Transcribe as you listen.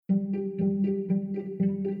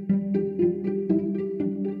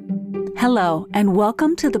Hello, and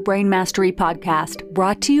welcome to the Brain Mastery Podcast,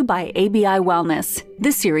 brought to you by ABI Wellness.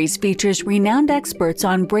 This series features renowned experts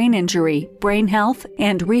on brain injury, brain health,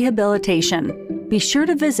 and rehabilitation. Be sure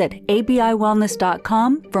to visit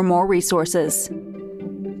abiwellness.com for more resources.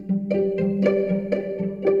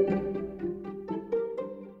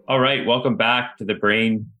 All right, welcome back to the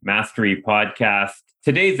Brain Mastery Podcast.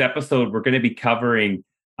 Today's episode, we're going to be covering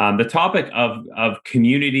the topic of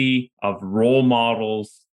community, of role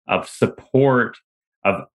models, of support,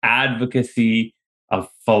 of advocacy, of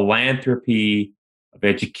philanthropy, of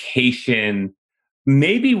education.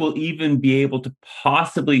 Maybe we'll even be able to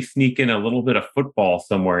possibly sneak in a little bit of football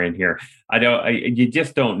somewhere in here. You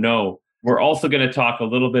just don't know. We're also going to talk a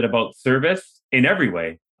little bit about service in every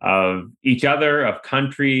way, of each other, of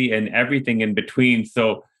country, and everything in between.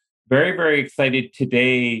 So very, very excited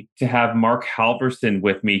today to have Mark Halverson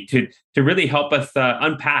with me to really help us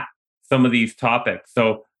unpack some of these topics.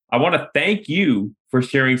 So I want to thank you for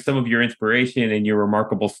sharing some of your inspiration and your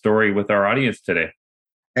remarkable story with our audience today.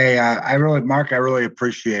 Hey, Mark, I really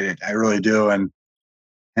appreciate it. I really do. And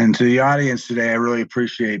to the audience today, I really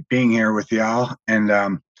appreciate being here with y'all and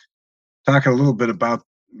talk a little bit about,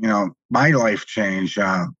 my life change.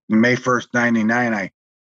 May 1st, 99,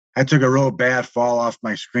 I took a real bad fall off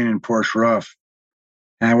my screen and Porsche roof.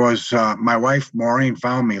 And my wife, Maureen,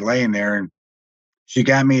 found me laying there, and she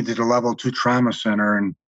got me to the level 2 trauma center,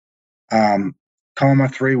 and coma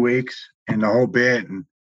 3 weeks and the whole bit. And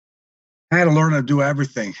I had to learn to do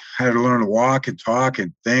everything. I had to learn to walk and talk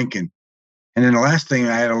and think. And then the last thing,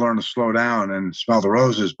 I had to learn to slow down and smell the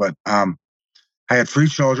roses. But I had 3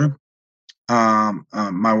 children,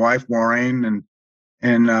 my wife, Maureen,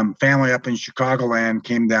 and family up in Chicagoland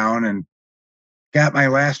came down and got my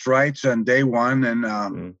last rites on day 1.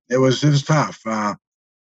 And it was tough.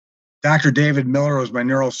 Dr. David Miller was my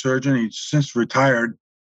neurosurgeon. He's since retired,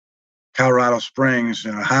 Colorado Springs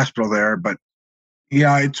hospital there. But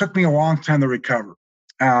yeah, it took me a long time to recover.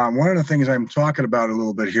 One of the things I'm talking about a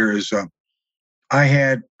little bit here is I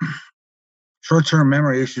had short-term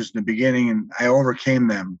memory issues in the beginning, and I overcame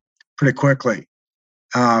them pretty quickly.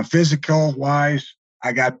 Physical-wise,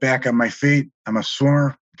 I got back on my feet. I'm a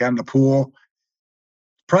swimmer, got in the pool.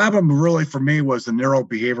 Problem really for me was the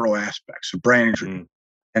neurobehavioral aspects of brain injury,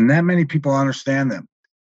 and not many people understand them.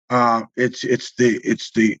 It's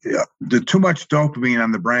the too much dopamine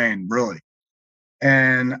on the brain, really.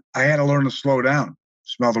 And I had to learn to slow down,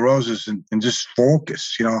 smell the roses, and just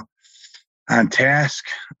focus, on task,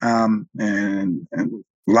 and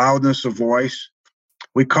loudness of voice.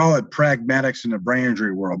 We call it pragmatics in the brain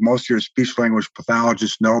injury world. Most of your speech language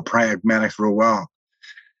pathologists know pragmatics real well.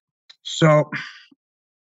 So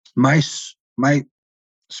my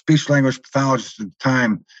speech language pathologist at the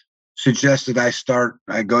time suggested I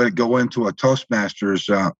go into a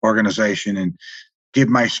Toastmasters organization and give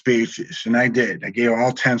my speeches. And I did. I gave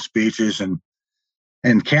all 10 speeches,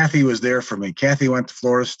 and Kathy was there for me. Kathy went to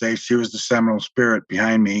Florida State. She was the seminal spirit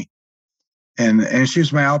behind me. And she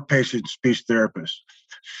was my outpatient speech therapist.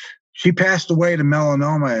 She passed away to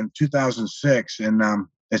melanoma in 2006. And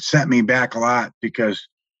it set me back a lot because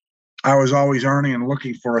I was always earning and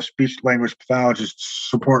looking for a speech language pathologist to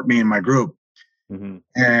support me in my group. Mm-hmm.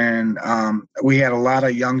 And we had a lot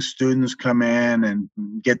of young students come in and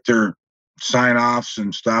get their sign-offs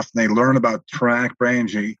and stuff. And they learn about traumatic brain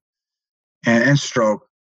injury and stroke.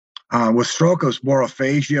 With stroke, it was more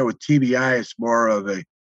aphasia. With TBI, it's more of the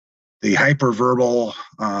hyperverbal,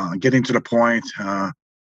 getting to the point,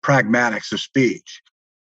 pragmatics of speech.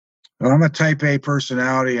 Well, I'm a type A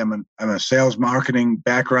personality. I'm a sales marketing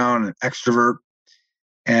background, an extrovert.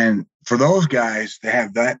 And for those guys that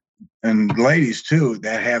have that, and ladies too,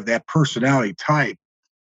 that have that personality type,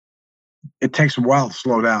 it takes a while to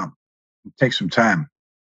slow down. It takes some time.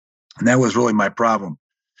 And that was really my problem.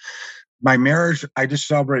 My marriage, I just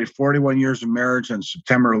celebrated 41 years of marriage on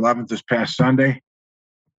September 11th this past Sunday.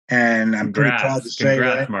 And I'm pretty proud to say that.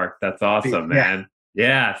 Congrats, Mark. That's awesome, man.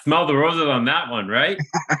 Yeah. Smell the roses on that one, right?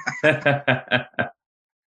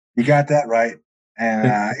 You got that right.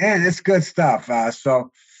 And it's good stuff.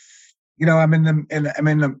 So, I'm in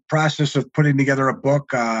the process of putting together a book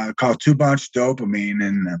called Too Much Dopamine.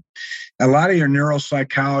 And a lot of your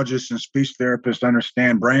neuropsychologists and speech therapists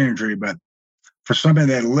understand brain injury, but for somebody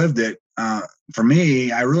that lived it, for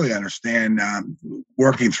me, I really understand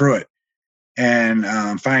working through it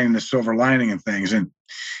and finding the silver lining and things. And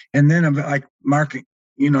then I'm like, Mark,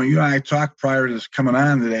 you and I talked prior to this coming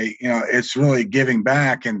on today, it's really giving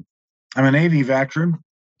back. And I'm a Navy veteran.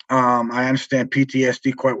 I understand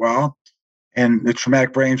PTSD quite well and the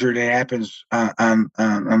traumatic brain injury that happens on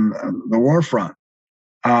the war front.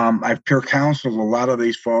 I've peer counseled a lot of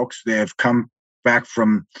these folks. They have come back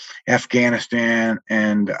from Afghanistan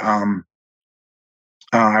and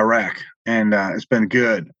Iraq, and it's been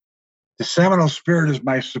good. The Seminole Spirit is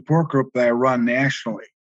my support group that I run nationally,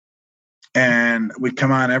 and we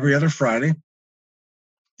come on every other Friday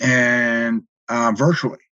and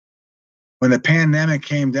virtually. When the pandemic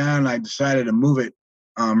came down, I decided to move it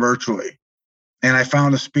virtually, and I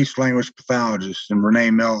found a speech language pathologist in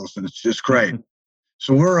Renee Mills, and it's just great.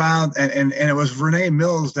 So we're out, and it was Renee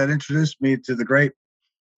Mills that introduced me to the great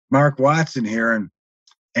Mark Watson here,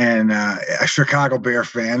 and a Chicago Bear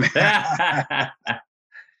fan.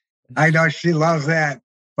 I know she loves that,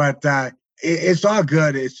 but it's all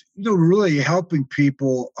good. It's really helping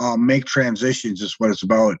people make transitions is what it's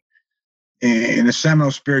about, and the Seminole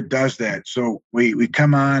Spirit does that. So we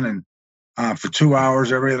come on and for 2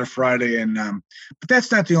 hours every other Friday, and but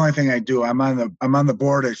that's not the only thing I do. I'm on the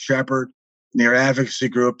board at Shepherd, their advocacy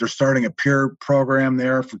group. They're starting a peer program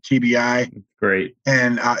there for TBI. Great.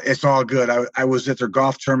 And it's all good. I was at their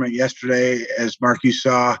golf tournament yesterday, as Mark, you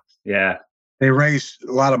saw. Yeah. They raised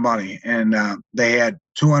a lot of money, and they had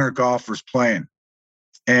 200 golfers playing.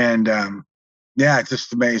 And yeah, it's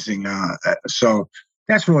just amazing. So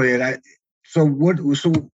that's really it. So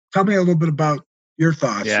tell me a little bit about your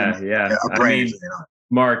thoughts. Yeah. I mean,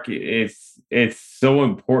 Mark, it's so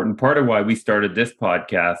important. Part of why we started this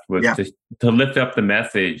podcast was to lift up the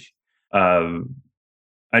message of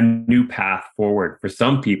a new path forward for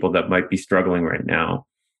some people that might be struggling right now.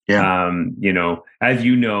 Yeah. As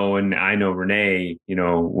you know, and I know Renee,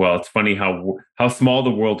 well, it's funny how small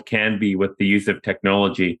the world can be with the use of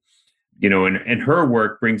technology, and her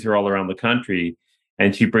work brings her all around the country.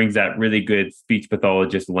 And she brings that really good speech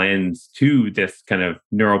pathologist lens to this kind of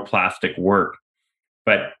neuroplastic work.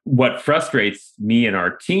 But what frustrates me and our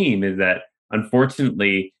team is that,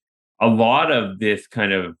 unfortunately, a lot of this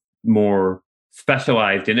kind of more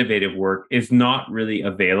specialized, innovative work is not really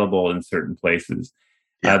available in certain places.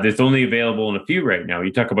 Yeah. There's only available in a few right now.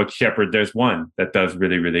 You talk about Shepherd, there's one that does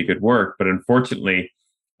really, really good work. But unfortunately,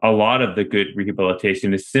 a lot of the good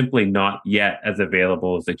rehabilitation is simply not yet as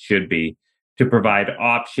available as it should be to provide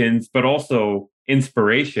options, but also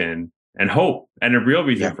inspiration and hope, and a real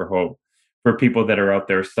reason for hope for people that are out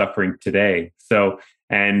there suffering today. So,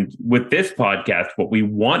 and with this podcast, what we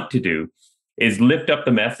want to do is lift up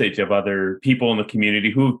the message of other people in the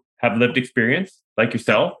community who have lived experience like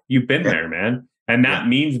yourself. You've been there, man. And that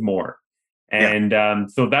means more.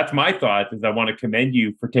 And so that's my thought, is I want to commend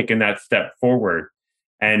you for taking that step forward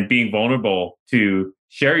and being vulnerable to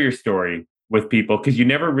share your story with people, because you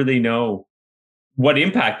never really know what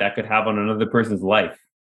impact that could have on another person's life.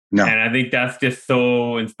 No. And I think that's just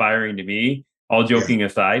so inspiring to me. All joking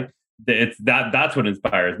aside, that's what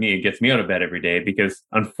inspires me and gets me out of bed every day, because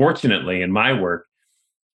unfortunately in my work,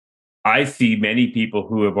 I see many people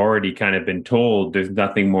who have already kind of been told there's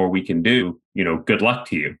nothing more we can do, good luck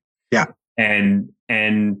to you. Yeah. And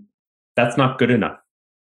that's not good enough.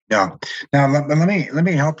 Yeah. Now let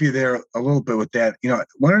me help you there a little bit with that.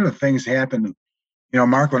 One of the things happened,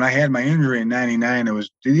 Mark, when I had my injury in '99, they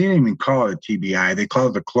didn't even call it a TBI. They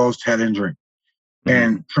called it a closed head injury. Mm-hmm.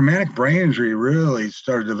 And traumatic brain injury really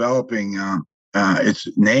started developing its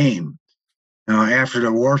name after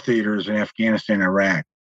the war theaters in Afghanistan and Iraq.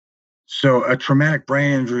 So a traumatic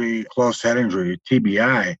brain injury, closed head injury,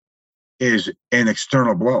 TBI, is an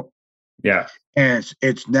external blow. Yeah. And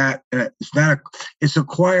it's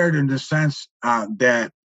acquired in the sense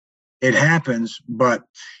that it happens, but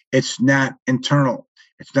it's not internal.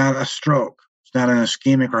 It's not a stroke. It's not an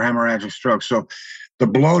ischemic or hemorrhagic stroke. So the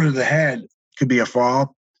blow to the head could be a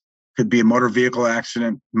fall, could be a motor vehicle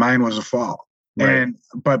accident. Mine was a fall. Right.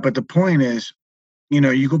 But the point is,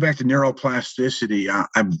 you go back to neuroplasticity.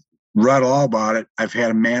 I've read all about it. I've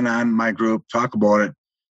had a man on my group talk about it.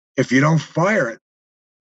 If you don't fire it,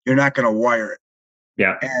 you're not going to wire it.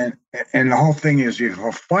 Yeah. And the whole thing is, you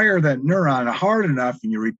fire that neuron hard enough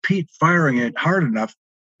and you repeat firing it hard enough,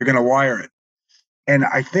 you're going to wire it. And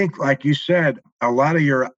I think, like you said, a lot of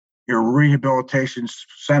your rehabilitation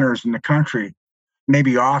centers in the country,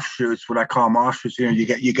 maybe offshoots, what I call them offshoots. You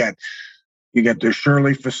get the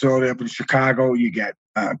Shirley facility up in Chicago. You get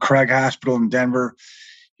Craig Hospital in Denver.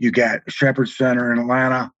 You got Shepherd Center in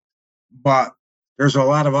Atlanta. But there's a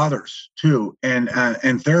lot of others too, and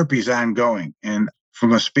therapy is ongoing. And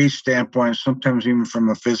from a speech standpoint, sometimes even from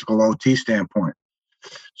a physical OT standpoint.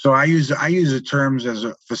 So I use the terms as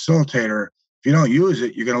a facilitator. If you don't use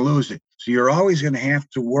it, you're going to lose it. So you're always going to have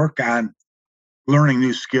to work on learning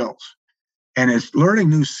new skills. And it's learning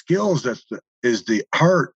new skills that is the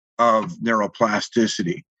heart of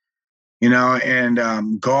neuroplasticity.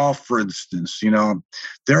 and golf, for instance.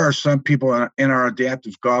 There are some people in our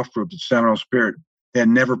adaptive golf group at Seminole Spirit that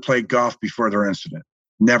never played golf before their incident,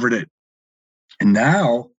 never did. And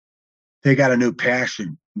now they got a new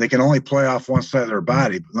passion. They can only play off one side of their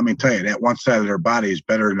body, but let me tell you, that one side of their body is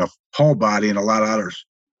better than the whole body and a lot of others.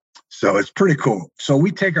 So it's pretty cool. So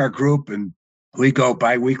we take our group and we go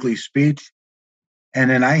bi-weekly speech, and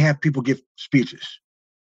then I have people give speeches.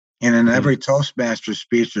 And in every Toastmaster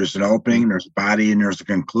speech, there's an opening, there's a body, and there's a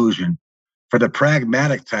conclusion. For the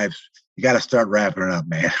pragmatic types, you got to start wrapping it up,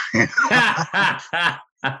 man.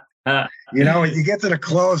 When you get to the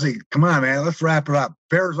closing, come on, man, let's wrap it up.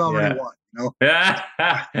 Bears already won. That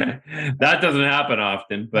doesn't happen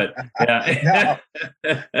often, but yeah.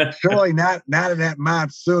 No, surely not in that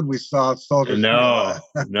monsoon we saw soldiers.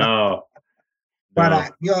 No.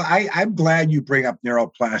 But I'm glad you bring up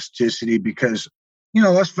neuroplasticity because,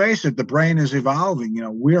 let's face it, the brain is evolving.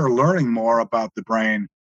 We are learning more about the brain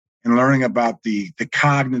and learning about the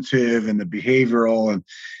cognitive and the behavioral and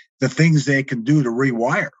the things they can do to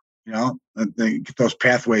rewire, they get those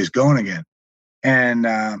pathways going again. And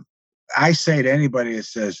I say to anybody that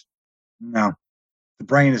says, no, the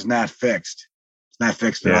brain is not fixed. It's not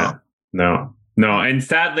fixed at all. No. And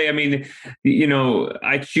sadly, I mean,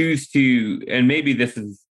 I choose to, and maybe this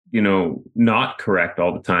is, not correct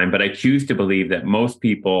all the time, but I choose to believe that most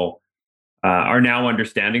people are now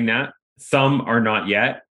understanding that. Some are not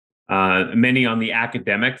yet. Many on the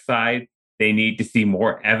academic side, they need to see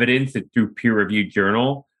more evidence through peer-reviewed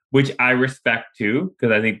journal, which I respect too,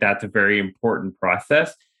 because I think that's a very important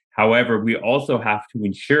process. However, we also have to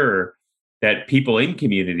ensure that people in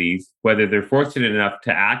communities, whether they're fortunate enough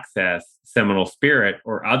to access Seminole Spirit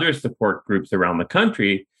or other support groups around the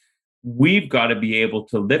country, we've got to be able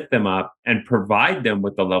to lift them up and provide them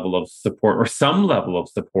with a level of support or some level of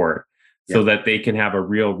support so that they can have a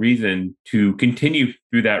real reason to continue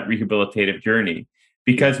through that rehabilitative journey.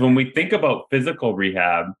 Because when we think about physical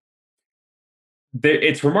rehab,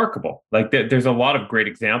 it's remarkable. Like there's a lot of great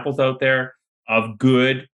examples out there of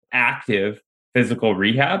good, active physical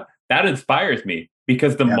rehab. That inspires me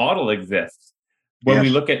because the model exists. When we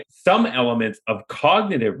look at some elements of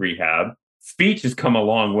cognitive rehab, speech has come a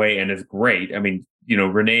long way and is great. I mean,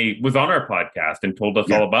 Renee was on our podcast and told us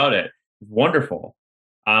all about it. It's wonderful.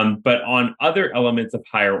 But on other elements of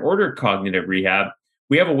higher order cognitive rehab,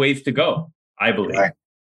 we have a ways to go, I believe. Right.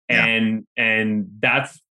 And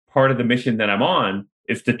that's part of the mission that I'm on,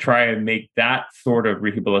 is to try and make that sort of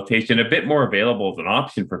rehabilitation a bit more available as an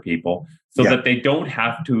option for people so that they don't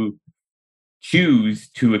have to choose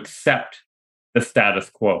to accept the status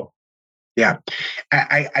quo. Yeah.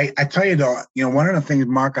 I tell you though, one of the things,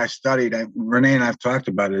 Mark, I studied, Renee and I've talked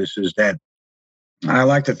about this, is that I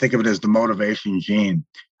like to think of it as the motivation gene.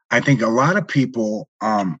 I think a lot of people,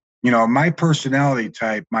 my personality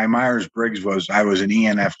type, my Myers-Briggs I was an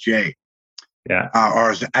ENFJ. Yeah.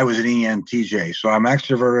 Or I was an ENTJ. So I'm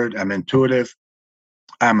extroverted, I'm intuitive,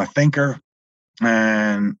 I'm a thinker,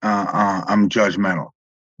 and I'm judgmental.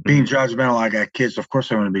 Being judgmental, I got kids, of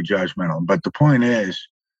course I want to be judgmental. But the point is,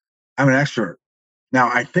 I'm an extrovert. Now,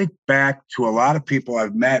 I think back to a lot of people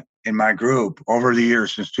I've met in my group over the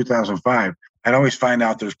years since 2005. I'd always find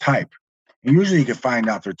out their type. And usually you can find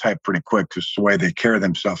out their type pretty quick because it's the way they carry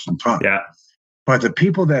themselves and talk. Yeah. But the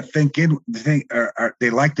people that they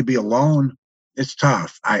like to be alone, it's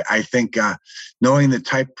tough. I think knowing the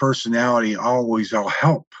type personality always will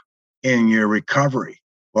help in your recovery,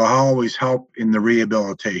 will always help in the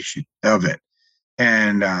rehabilitation of it.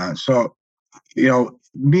 And so,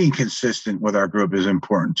 being consistent with our group is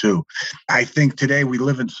important too. I think today we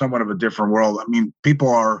live in somewhat of a different world. I mean, people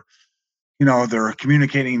are, they're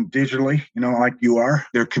communicating digitally, like you are.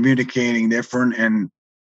 They're communicating different. And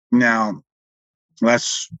now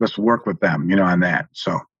let's work with them, on that.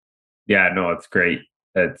 So. Yeah, no, it's great.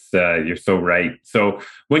 That's you're so right. So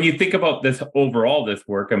when you think about this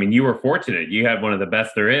work, I mean, you were fortunate. You had one of the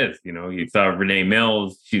best there is. You saw Renee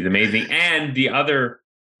Mills. She's amazing. And the other,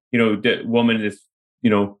 the woman is,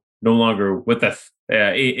 no longer with us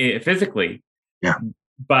physically. Yeah.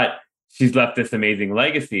 But she's left this amazing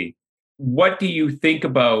legacy. What do you think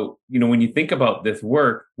about, when you think about this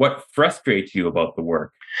work, what frustrates you about the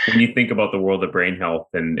work when you think about the world of brain health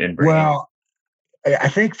and brain health? I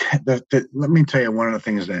think let me tell you one of the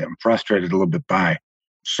things that I'm frustrated a little bit by.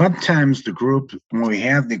 Sometimes the group, when we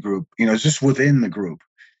have the group, just within the group,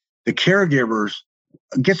 the caregivers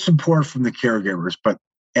get support from the caregivers. But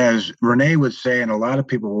as Renee would say, and a lot of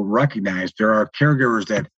people will recognize, there are caregivers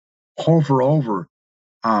that hover over.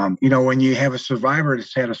 When you have a survivor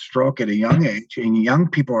that's had a stroke at a young age, and young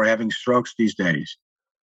people are having strokes these days,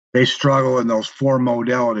 they struggle in those 4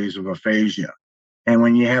 modalities of aphasia. And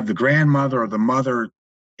when you have the grandmother or the mother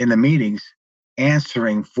in the meetings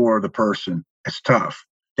answering for the person, it's tough.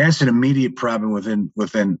 That's an immediate problem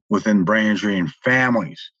within brain injury and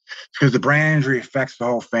families, because the brain injury affects the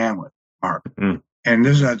whole family, Mark. Mm. And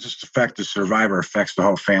this doesn't just affect the survivor; it affects the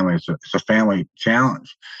whole family. It's a family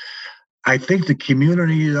challenge. I think the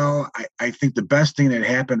community, though, I think the best thing that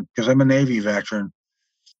happened, because I'm a Navy veteran,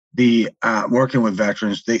 working with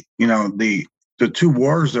veterans, the 2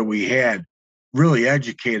 wars that we had really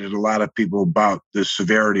educated a lot of people about the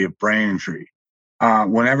severity of brain injury.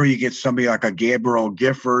 Whenever you get somebody like a Gabriel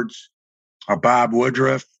Giffords, a Bob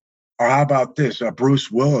Woodruff, or how about this,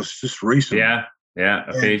 Bruce Willis just recently. Yeah,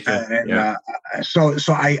 aphasia. So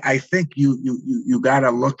I think you got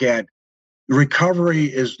to look at recovery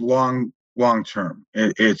is long term.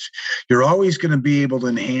 You're always going to be able to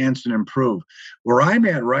enhance and improve. Where I'm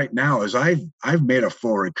at right now is I've made a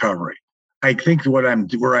full recovery. I think where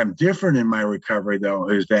I'm different in my recovery, though,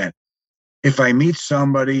 is that if I meet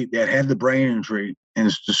somebody that had the brain injury and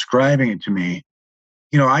is describing it to me,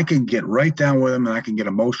 I can get right down with them and I can get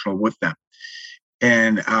emotional with them.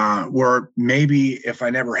 And where maybe if I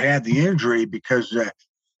never had the injury, because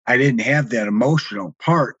I didn't have that emotional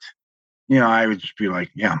part, I would just be like,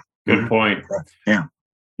 yeah. Good point. Yeah.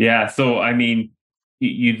 Yeah. So, I mean,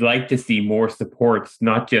 you'd like to see more supports,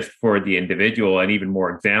 not just for the individual, and even more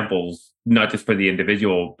examples, not just for the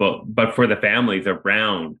individual, but for the families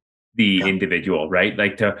around the individual, right?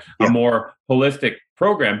 Like a more holistic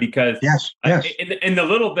program, because yes. In the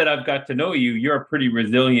little bit I've got to know you, you're a pretty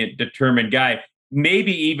resilient, determined guy.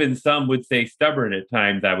 Maybe even some would say stubborn at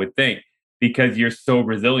times, I would think, because you're so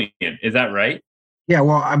resilient. Is that right? Yeah,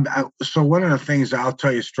 well, so one of the things I'll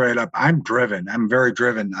tell you straight up, I'm driven. I'm very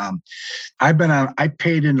driven. I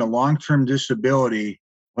paid into long-term disability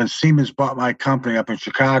when Siemens bought my company up in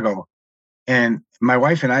Chicago, and my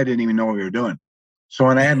wife and I didn't even know what we were doing. So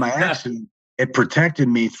when I had my accident, it protected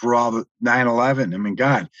me through all the 9/11. I mean,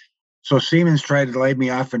 God. So Siemens tried to lay me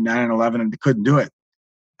off in 9/11 and they couldn't do it.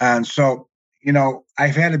 And so,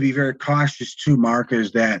 I've had to be very cautious too, Mark,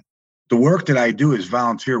 is that the work that I do is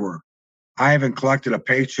volunteer work. I haven't collected a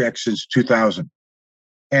paycheck since 2000.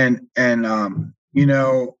 And I'm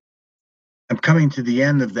coming to the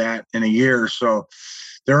end of that in a year. So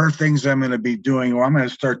there are things I'm going to be doing, or I'm going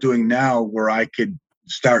to start doing now, where I could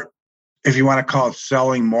start, if you want to call it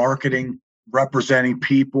selling, marketing, representing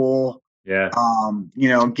people. Yeah.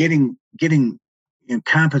 Getting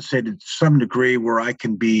compensated to some degree where I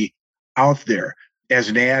can be out there as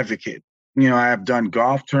an advocate. I have done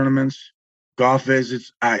golf tournaments, golf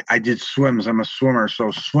visits. I did swims. I'm a swimmer,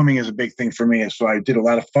 so swimming is a big thing for me. So I did a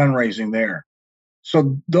lot of fundraising there.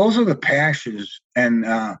 So those are the passions. And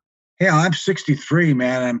I'm 63,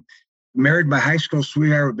 man. I'm married my high school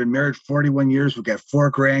sweetheart. We've been married 41 years. We've got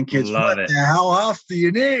 4 grandkids. Love what it. The hell else do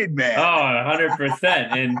you need, man? Oh,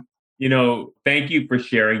 100%. And thank you for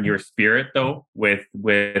sharing your spirit, though, with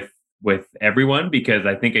everyone, because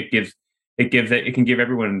I think it can give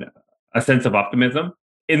everyone a sense of optimism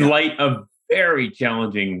in light of very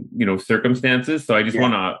challenging, circumstances. So I just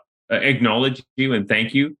want to acknowledge you and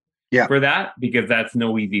thank you for that, because that's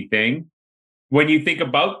no easy thing. When you think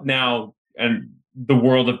about now and the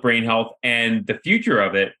world of brain health and the future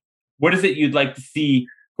of it, what is it you'd like to see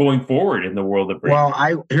going forward in the world of brain health?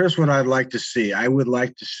 Well, here's what I'd like to see. I would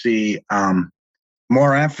like to see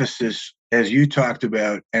more emphasis, as you talked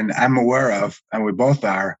about, and I'm aware of, and we both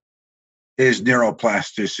are, is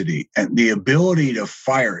neuroplasticity and the ability to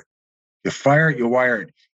fire it. You fire it, you wire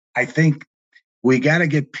it. I think we got to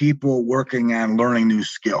get people working on learning new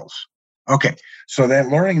skills. Okay, so that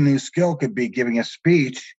learning a new skill could be giving a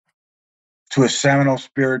speech to a Seminole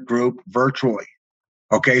Spirit group virtually.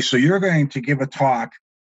 Okay, so you're going to give a talk.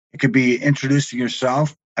 It could be introducing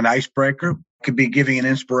yourself, an icebreaker. It could be giving an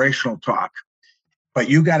inspirational talk. But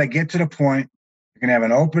you got to get to the point. You're going to have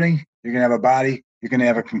an opening. You're going to have a body. You're going to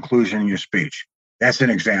have a conclusion in your speech. That's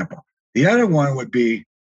an example. The other one would be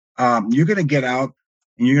you're going to get out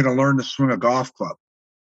and you're going to learn to swing a golf club.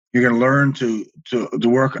 You're going to learn to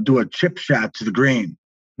do a chip shot to the green,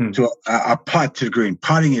 to a putt to the green.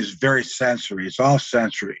 Putting is very sensory. It's all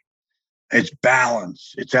sensory. It's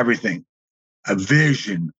balance. It's everything. A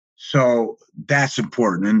vision. So that's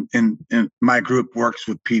important. And my group works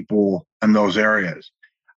with people in those areas.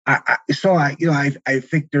 I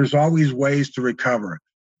think there's always ways to recover.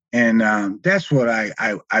 And that's what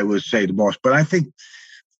I would say the most. But I think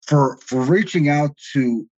for reaching out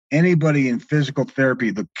to anybody in physical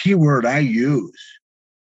therapy, the key word I use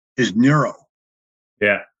is neuro.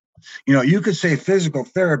 Yeah. You could say physical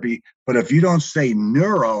therapy, but if you don't say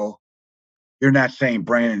neuro, you're not saying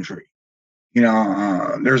brain injury.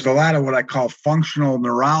 There's a lot of what I call functional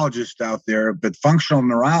neurologists out there, but functional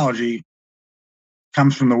neurology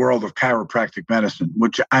comes from the world of chiropractic medicine,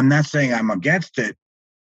 which I'm not saying I'm against it,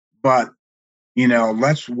 but,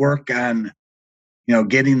 let's work on,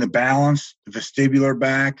 getting the balance, the vestibular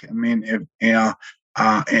back. I mean,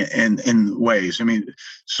 in ways. I mean,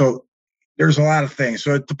 so there's a lot of things.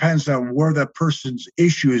 So it depends on where the person's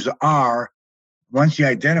issues are. Once you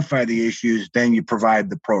identify the issues, then you provide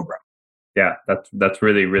the program. Yeah, that's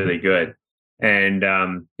really, really good. And,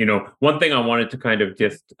 one thing I wanted to kind of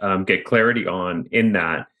just get clarity on in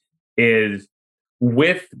that is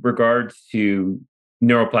with regards to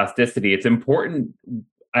neuroplasticity, it's important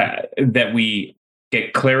that we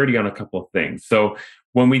get clarity on a couple of things. So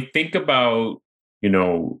when we think about,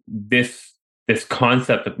 this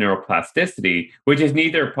concept of neuroplasticity, which is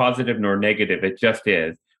neither positive nor negative, it just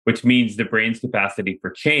is, which means the brain's capacity for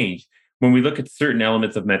change. When we look at certain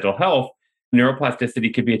elements of mental health,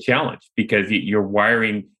 neuroplasticity could be a challenge because you're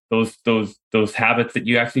wiring those habits that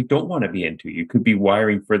you actually don't want to be into. You could be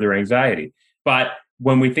wiring further anxiety. But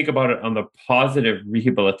when we think about it on the positive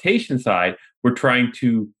rehabilitation side, we're trying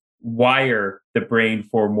to wire the brain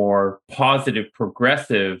for more positive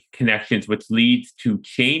progressive connections, which leads to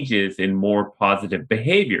changes in more positive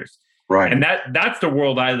behaviors. Right. And that's the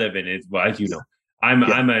world I live in, as well, as you know. I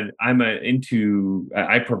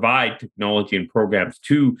provide technology and programs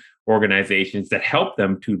to organizations that help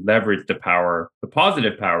them to leverage the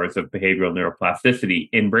positive powers of behavioral neuroplasticity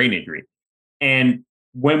in brain injury. And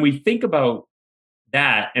when we think about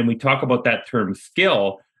that and we talk about that term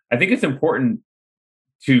skill, I think it's important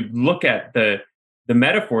to look at the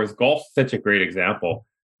metaphors. Golf's such a great example.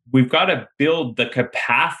 We've got to build the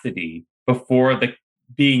capacity before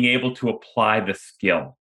being able to apply the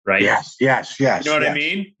skill. Right? Yes. You know what I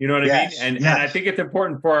mean? Yes, And I think it's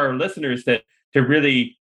important for our listeners to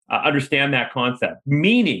really understand that concept.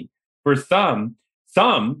 Meaning, for some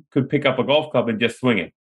could pick up a golf club and just swing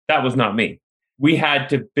it. That was not me. We had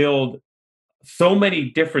to build so many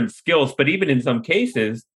different skills, but even in some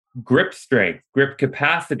cases, grip strength, grip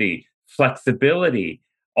capacity, flexibility,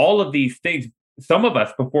 all of these things. Some of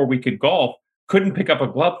us, before we could golf, couldn't pick up a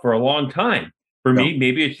glove for a long time. For me,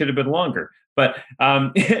 maybe it should have been longer. But,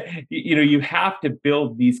 you have to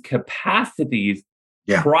build these capacities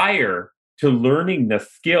prior to learning the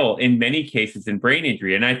skill in many cases in brain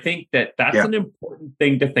injury. And I think that's an important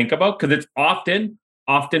thing to think about because it's often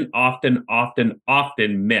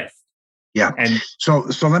missed. Yeah. And so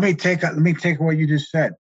let me take what you just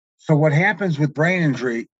said. So what happens with brain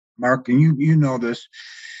injury, Mark, and you know this,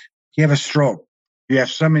 you have a stroke. You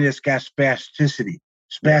have somebody that's got spasticity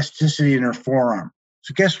in their forearm.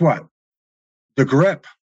 So guess what? The grip,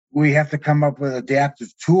 we have to come up with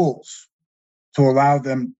adaptive tools to allow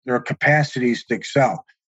them their capacities to excel.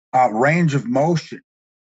 Range of motion,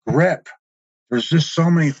 grip. There's just so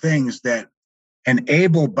many things that an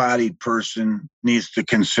able-bodied person needs to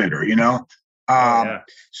consider,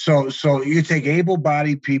 So you take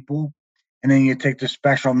able-bodied people, and then you take the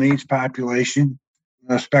special needs population,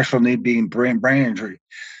 the special need being brain injury.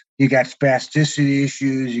 You got spasticity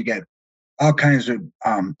issues. You got all kinds of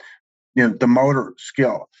the motor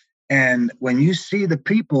skill. And when you see the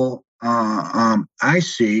people I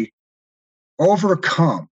see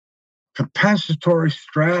overcome compensatory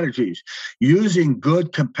strategies, using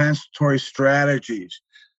good compensatory strategies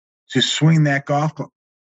to swing that golf club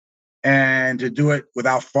and to do it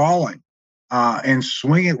without falling and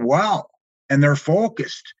swing it well. And they're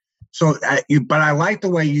focused. So, but I like the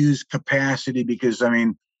way you use capacity because,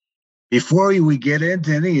 before we get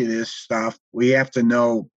into any of this stuff, we have to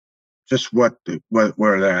know just where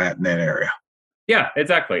they're at in that area. Yeah,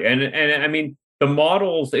 exactly. And the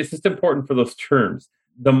models, it's just important for those terms.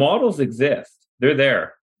 The models exist. They're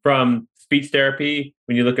there. From speech therapy,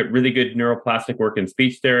 when you look at really good neuroplastic work in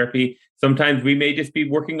speech therapy, sometimes we may just be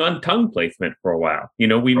working on tongue placement for a while.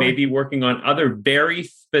 We may be working on other very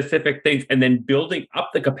specific things and then building up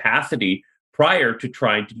the capacity prior to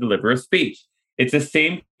trying to deliver a speech. It's the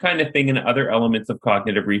same kind of thing in other elements of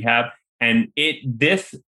cognitive rehab. And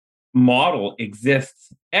this model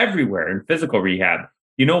exists everywhere in physical rehab.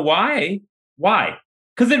 You know why? Why?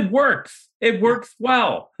 Because it works. It works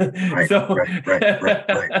well. Right.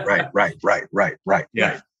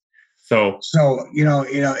 Yeah. So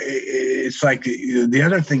it's like the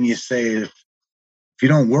other thing you say is, if you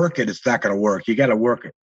don't work it, it's not going to work. You got to work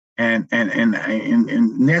it, and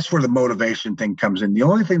that's where the motivation thing comes in. The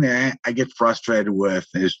only thing that I get frustrated with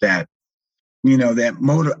is that. That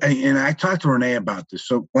motive, and I talked to Renee about this.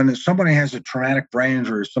 So when somebody has a traumatic brain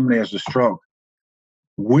injury or somebody has a stroke,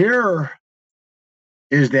 we're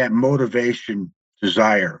is that motivation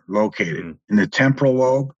desire located in the temporal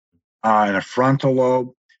lobe, in the frontal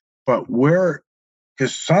lobe. But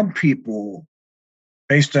because some people,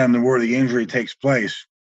 based on where the injury takes place,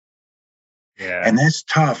 and that's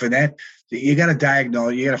tough, and that you got to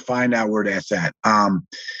diagnose, you got to find out where that's at. But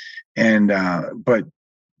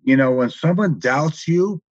when someone doubts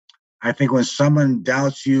you, I think when someone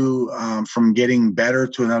doubts you from getting better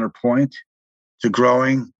to another point, to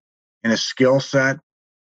growing in a skill set,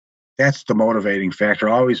 that's the motivating factor.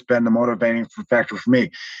 Always been the motivating factor for me.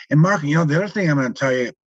 And Mark, the other thing I'm going to tell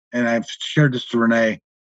you, and I've shared this to Renee,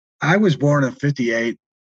 I was born in 58.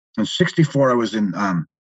 In 64, I was in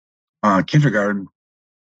kindergarten,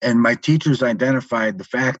 and my teachers identified the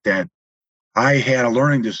fact that I had a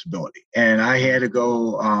learning disability, and I had to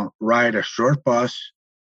go ride a short bus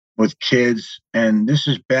with kids. And this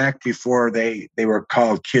is back before they were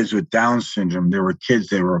called kids with Down syndrome. There were kids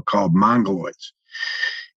that were called mongoloids.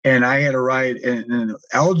 And I had to ride in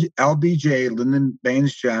LBJ, Lyndon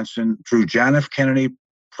Baines Johnson, through John F. Kennedy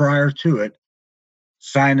prior to it,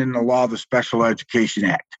 signing the law of the Special Education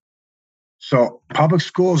Act. So public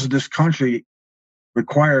schools in this country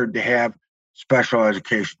required to have special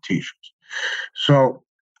education teachers. So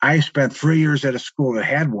I spent 3 years at a school that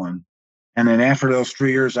had one. And then after those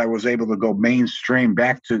 3 years, I was able to go mainstream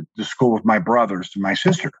back to the school with my brothers and my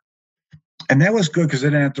sister. And that was good because I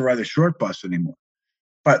didn't have to ride a short bus anymore.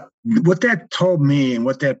 But what that told me and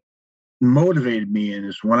what that motivated me in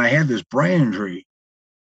is when I had this brain injury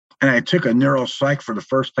and I took a neuropsych for the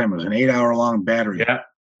first time, it was an 8-hour-long battery.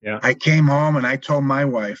 Yeah. I came home and I told my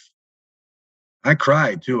wife, I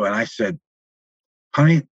cried too. And I said,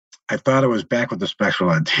 honey, I thought I was back with the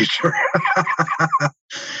special ed teacher.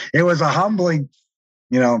 It was a humbling,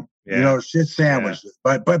 shit sandwich.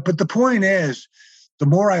 Yeah. But the point is, the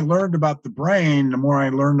more I learned about the brain, the more I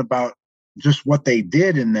learned about just what they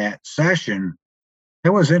did in that session.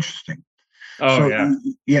 It was interesting.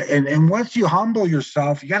 And once you humble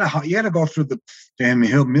yourself, you gotta go through the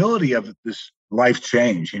humility of this life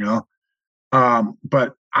change,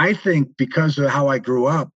 But I think because of how I grew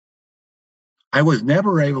up, I was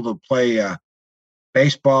never able to play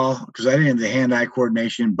baseball because I didn't have the hand-eye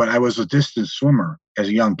coordination, but I was a distance swimmer as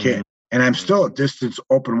a young kid. And I'm still a distance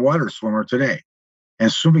open water swimmer today. And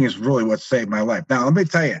swimming is really what saved my life. Now, let me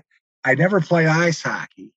tell you, I never played ice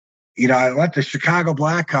hockey. I went to Chicago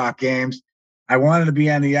Blackhawk games. I wanted to be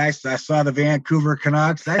on the ice. I saw the Vancouver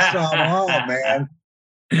Canucks. I saw them all, man.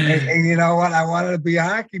 And you know what? I wanted to be a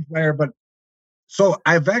hockey player. But so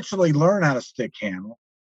I eventually learned how to stick handle.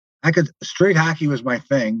 Street hockey was my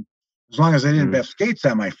thing, as long as I didn't have skates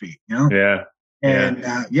on my feet, Yeah.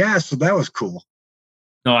 And so that was cool.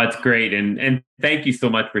 No, that's great. And thank you so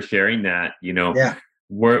much for sharing that,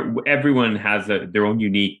 where everyone has their own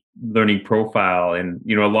unique learning profile. And,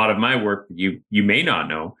 a lot of my work that you may not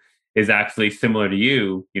know is actually similar to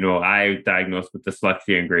you. I diagnosed with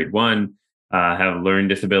dyslexia in grade 1, have a learning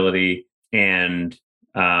disability. And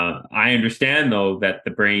I understand, though, that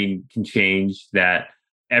the brain can change, that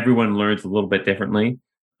everyone learns a little bit differently.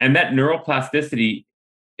 And that neuroplasticity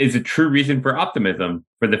is a true reason for optimism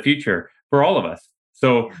for the future for all of us.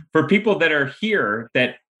 So for people that are here,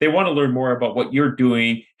 that they want to learn more about what you're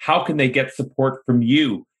doing, how can they get support from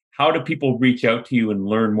you? How do people reach out to you and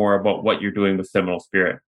learn more about what you're doing with Seminole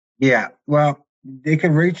Spirit? Yeah, well, they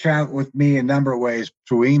can reach out with me a number of ways,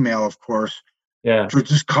 through email, of course. Yeah. Through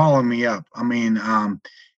just calling me up. I mean,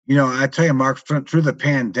 I tell you, Mark, through the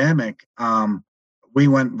pandemic, we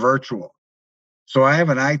went virtual. So I have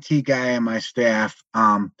an IT guy on my staff,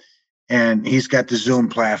 and he's got the Zoom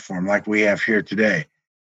platform like we have here today.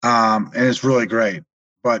 And it's really great.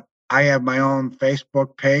 But I have my own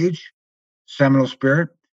Facebook page, Seminole Spirit.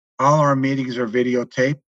 All our meetings are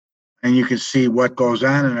videotaped, and you can see what goes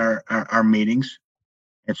on in our meetings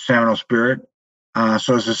at Seminole Spirit.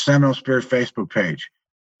 So it's a Seminole Spirit Facebook page.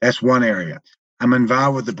 That's one area. I'm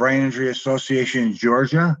involved with the Brain Injury Association in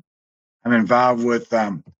Georgia. I'm involved with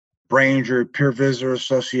Brain Injury Peer Visitor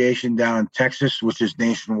Association down in Texas, which is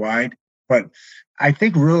nationwide. But I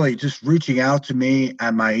think really just reaching out to me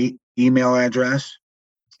on my email address.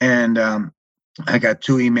 And I got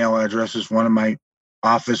 2 email addresses, one in my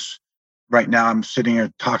office right now I'm sitting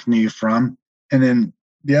here talking to you from. And then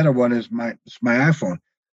the other one is my iPhone.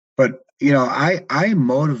 But, I'm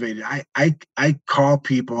motivated. I call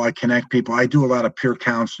people, I connect people. I do a lot of peer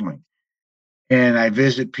counseling. And I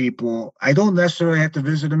visit people. I don't necessarily have to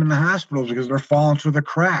visit them in the hospitals because they're falling through the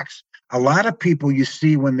cracks. A lot of people you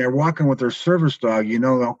see when they're walking with their service dog,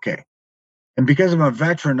 okay. And because I'm a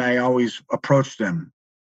veteran, I always approach them.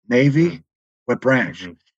 Navy, what branch?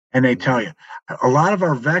 And they tell you. A lot of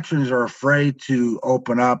our veterans are afraid to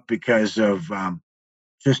open up because of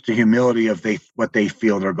just the humility of what they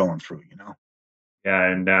feel they're going through,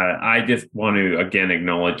 Yeah, and I just want to again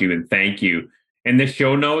acknowledge you and thank you. In the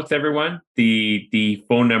show notes, everyone, the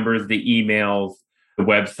phone numbers, the emails, the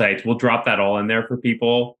websites, we'll drop that all in there for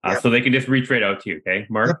people so they can just reach right out to you. Okay,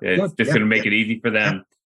 Mark, it's just going to make it easy for them.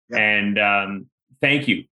 And thank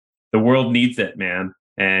you. The world needs it, man.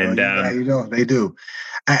 And they do.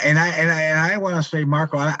 And I want to say,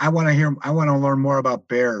 Marco, I want to learn more about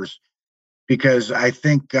bears, because I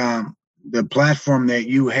think the platform that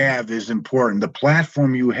you have is important. The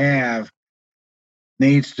platform you have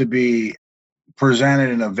needs to be presented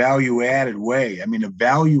in a value-added way. I mean,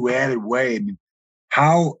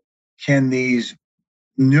 how can these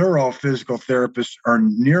neurophysical therapists or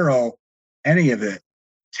any of it,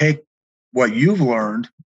 take what you've learned,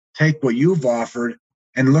 take what you've offered,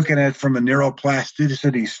 and look at it from a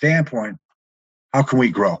neuroplasticity standpoint? How can we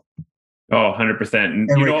grow? Oh, 100%. And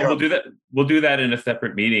you know what? We'll do that. We'll do that in a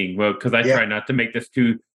separate meeting. Well, because I try not to make this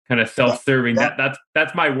too kind of self-serving.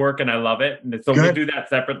 That's my work, and I love it. And so we'll do that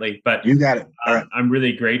separately. But you got it. All right. I'm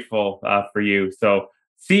really grateful for you. So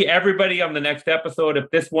see everybody on the next episode. If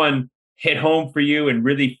this one hit home for you and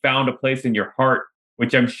really found a place in your heart,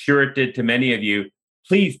 which I'm sure it did to many of you,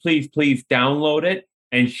 please, please, please download it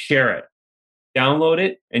and share it. Download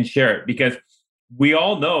it and share it, because we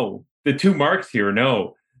all know, the two Marks here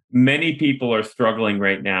know, many people are struggling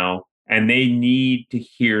right now and they need to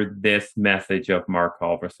hear this message of Mark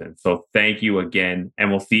Halvorson. So thank you again,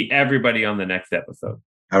 and we'll see everybody on the next episode.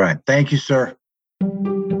 All right. Thank you, sir.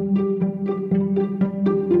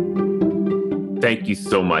 Thank you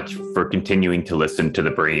so much for continuing to listen to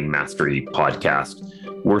the Brain Mastery podcast.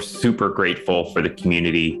 We're super grateful for the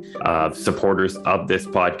community of supporters of this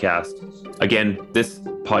podcast. Again, this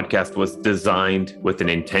podcast was designed with an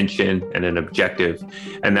intention and an objective,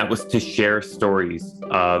 and that was to share stories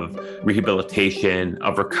of rehabilitation,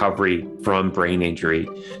 of recovery from brain injury,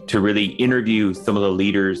 to really interview some of the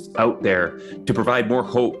leaders out there to provide more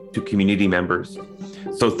hope to community members.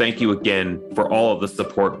 So thank you again for all of the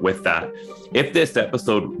support with that. If this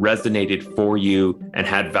episode resonated for you and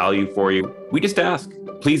had value for you, we just ask,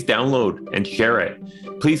 please download and share it.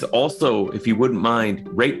 Please also, if you wouldn't mind,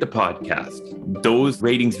 rate the podcast. Those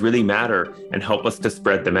ratings really matter and help us to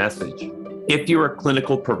spread the message. If you're a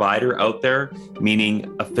clinical provider out there,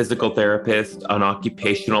 meaning a physical therapist, an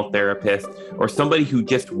occupational therapist, or somebody who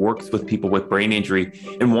just works with people with brain injury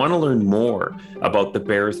and want to learn more about the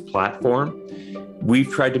BEARS platform,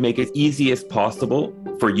 we've tried to make it as easy as possible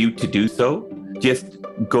for you to do so. Just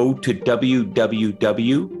go to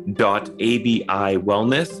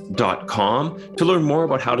www.abiwellness.com to learn more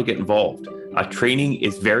about how to get involved. Training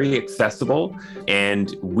is very accessible,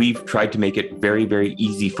 and we've tried to make it very, very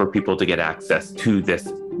easy for people to get access to this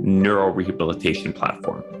neurorehabilitation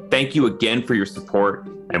platform. Thank you again for your support,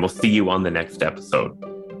 and we'll see you on the next episode.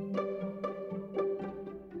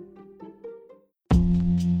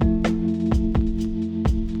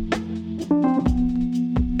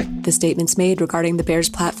 The statements made regarding the BEARS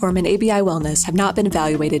platform and ABI Wellness have not been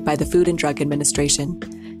evaluated by the Food and Drug Administration.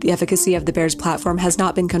 The efficacy of the BEARS platform has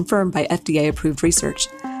not been confirmed by FDA-approved research.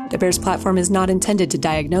 The BEARS platform is not intended to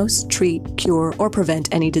diagnose, treat, cure, or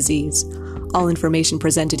prevent any disease. All information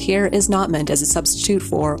presented here is not meant as a substitute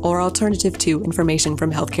for or alternative to information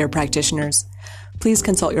from healthcare practitioners. Please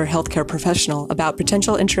consult your healthcare professional about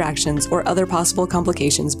potential interactions or other possible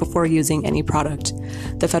complications before using any product.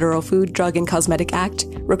 The Federal Food, Drug, and Cosmetic Act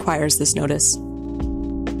requires this notice.